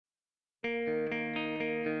Hi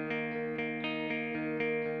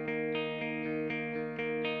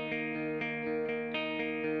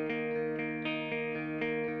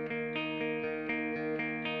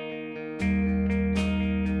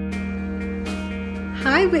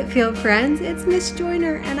Whitfield friends, it's Miss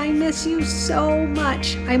Joyner and I miss you so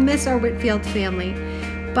much. I miss our Whitfield family,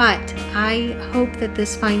 but I hope that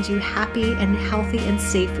this finds you happy and healthy and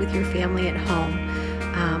safe with your family at home.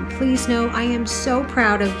 Please know I am so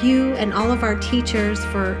proud of you and all of our teachers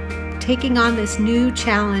for taking on this new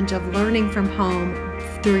challenge of learning from home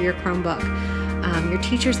through your Chromebook. Your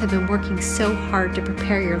teachers have been working so hard to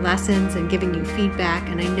prepare your lessons and giving you feedback,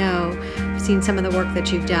 and I know I've seen some of the work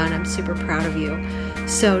that you've done. I'm super proud of you.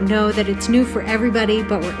 So know that it's new for everybody,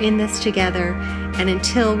 but we're in this together, and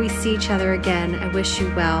until we see each other again, I wish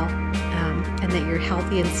you well and that you're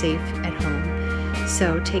healthy and safe at home.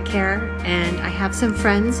 So take care, and I have some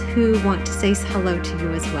friends who want to say hello to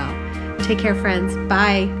you as well. Take care, friends.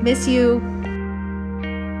 Bye. Miss you.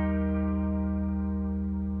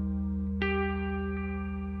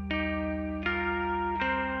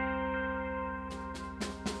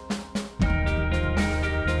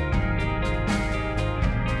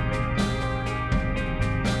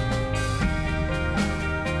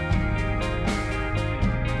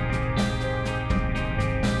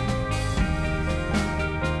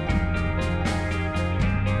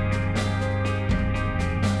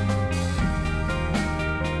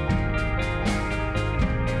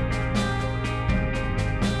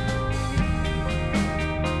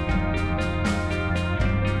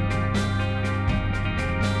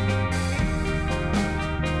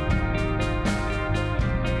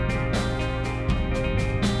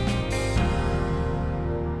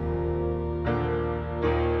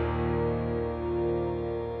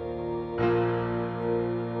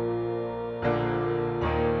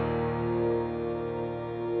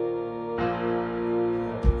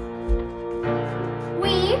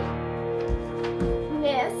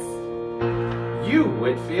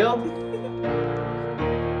 Whitfield.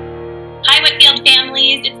 Hi Whitfield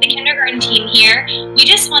families, it's the kindergarten team here. We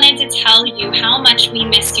just wanted to tell you how much we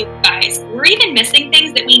miss you guys. We're even missing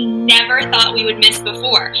things that we never thought we would miss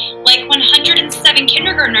before, like 107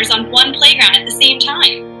 kindergartners on one playground at the same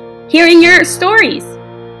time. Hearing your stories.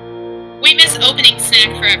 We miss opening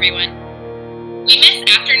snack for everyone. We miss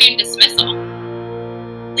afternoon dismissal.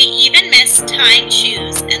 We even miss tying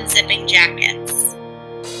shoes and zipping jackets.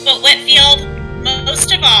 But Whitfield,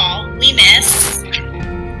 most of all, we miss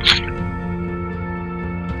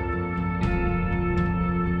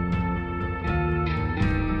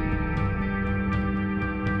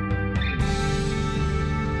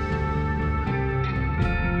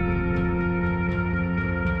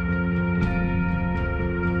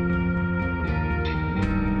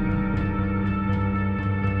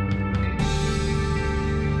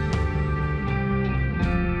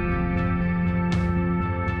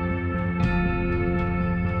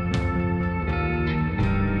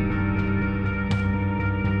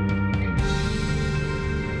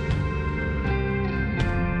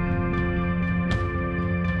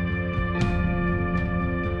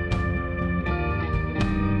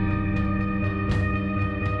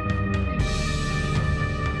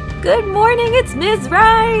Good morning, it's Ms.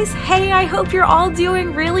 Rice. Hey, I hope you're all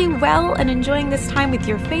doing really well and enjoying this time with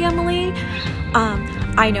your family.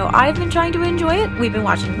 I know I've been trying to enjoy it. We've been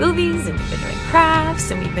watching movies and we've been doing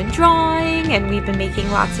crafts and we've been drawing and we've been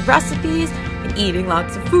making lots of recipes and eating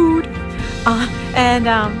lots of food and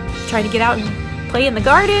trying to get out and play in the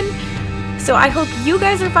garden. So I hope you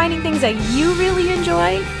guys are finding things that you really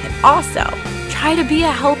enjoy, and also try to be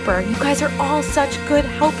a helper. You guys are all such good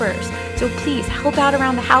helpers. So please help out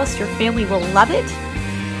around the house. Your family will love it.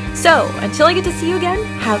 So until I get to see you again,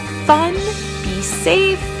 have fun, be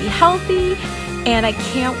safe, be healthy, and I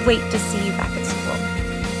can't wait to see you back at school.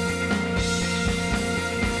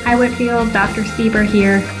 Hi Whitfield, Dr. Stieber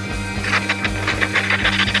here.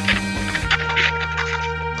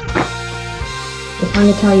 Just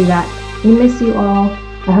wanted to tell you that we miss you all.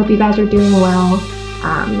 I hope you guys are doing well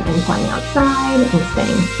and playing outside and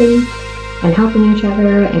staying safe and helping each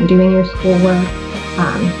other and doing your schoolwork,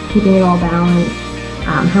 keeping it all balanced.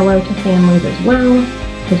 Hello to families as well,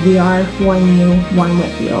 because we are one you, one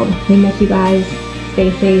Whitfield. We miss you guys. Stay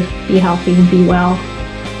safe, be healthy, be well.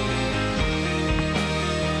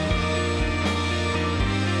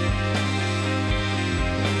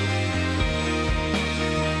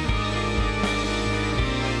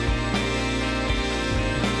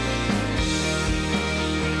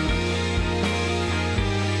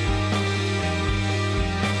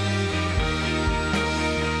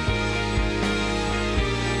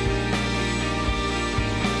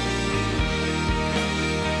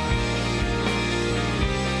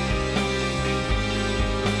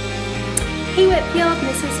 Hey Whitfield,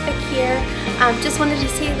 Mrs. Fick here. Just wanted to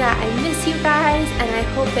say that I miss you guys and I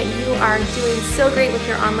hope that you are doing so great with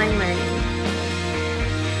your online learning.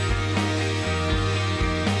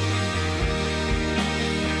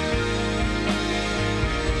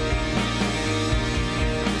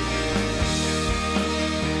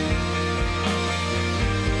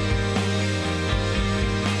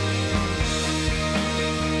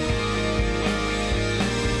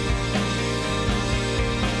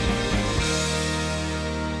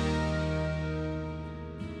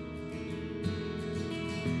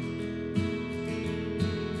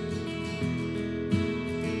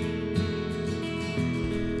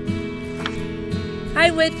 Hi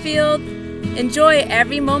Whitfield, enjoy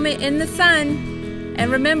every moment in the sun,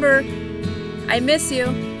 and remember, I miss you.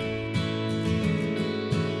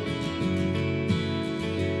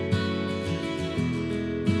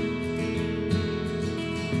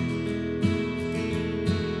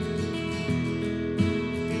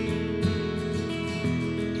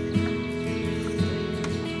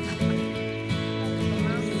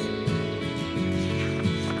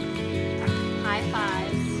 High fives.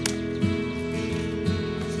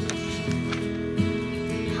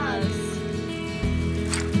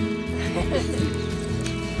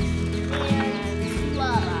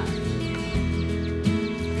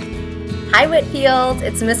 Hi Whitfield,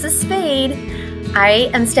 it's Mrs. Spade. I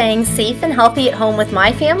am staying safe and healthy at home with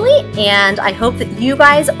my family, and I hope that you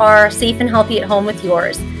guys are safe and healthy at home with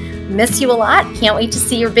yours. Miss you a lot. Can't wait to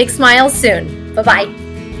see your big smiles soon. Bye-bye.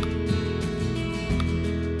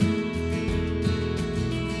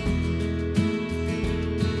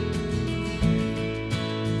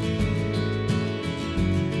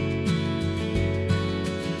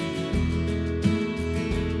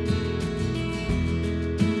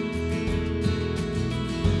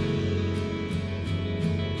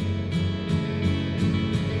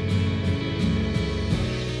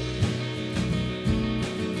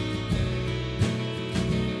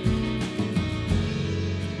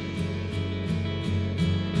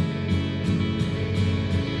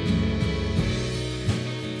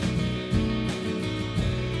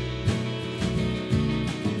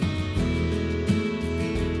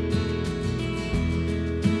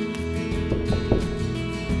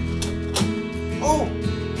 Oh,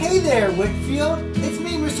 hey there, Whitfield. It's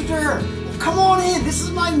me, Mr. Durr. Come on in. This is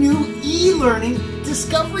my new e-learning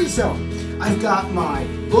discovery zone. I've got my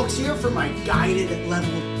books here for my guided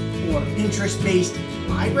level or interest-based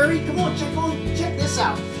library. Come on, check this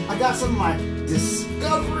out. I got some of my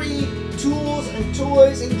discovery tools and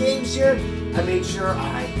toys and games here. I made sure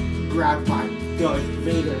I grabbed my Darth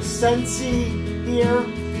Vader Sensi here.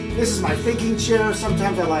 This is my thinking chair.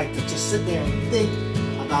 Sometimes I like to just sit there and think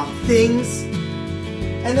about things.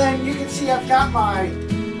 And then you can see I've got my,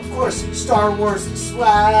 of course, Star Wars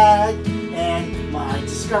swag and my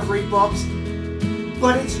Discovery books,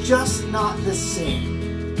 but it's just not the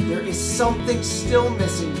same. There is something still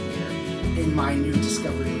missing here in my new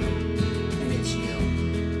Discovery room, and it's you.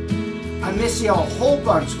 I miss you a whole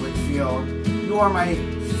bunch, Whitfield. You are my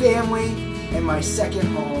family and my second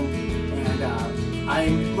home, and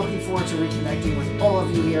I'm looking forward to reconnecting with all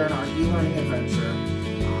of you here in our e-learning adventure.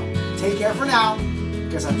 Take care for now,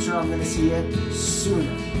 because I'm sure I'm going to see you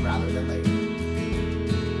sooner rather than later.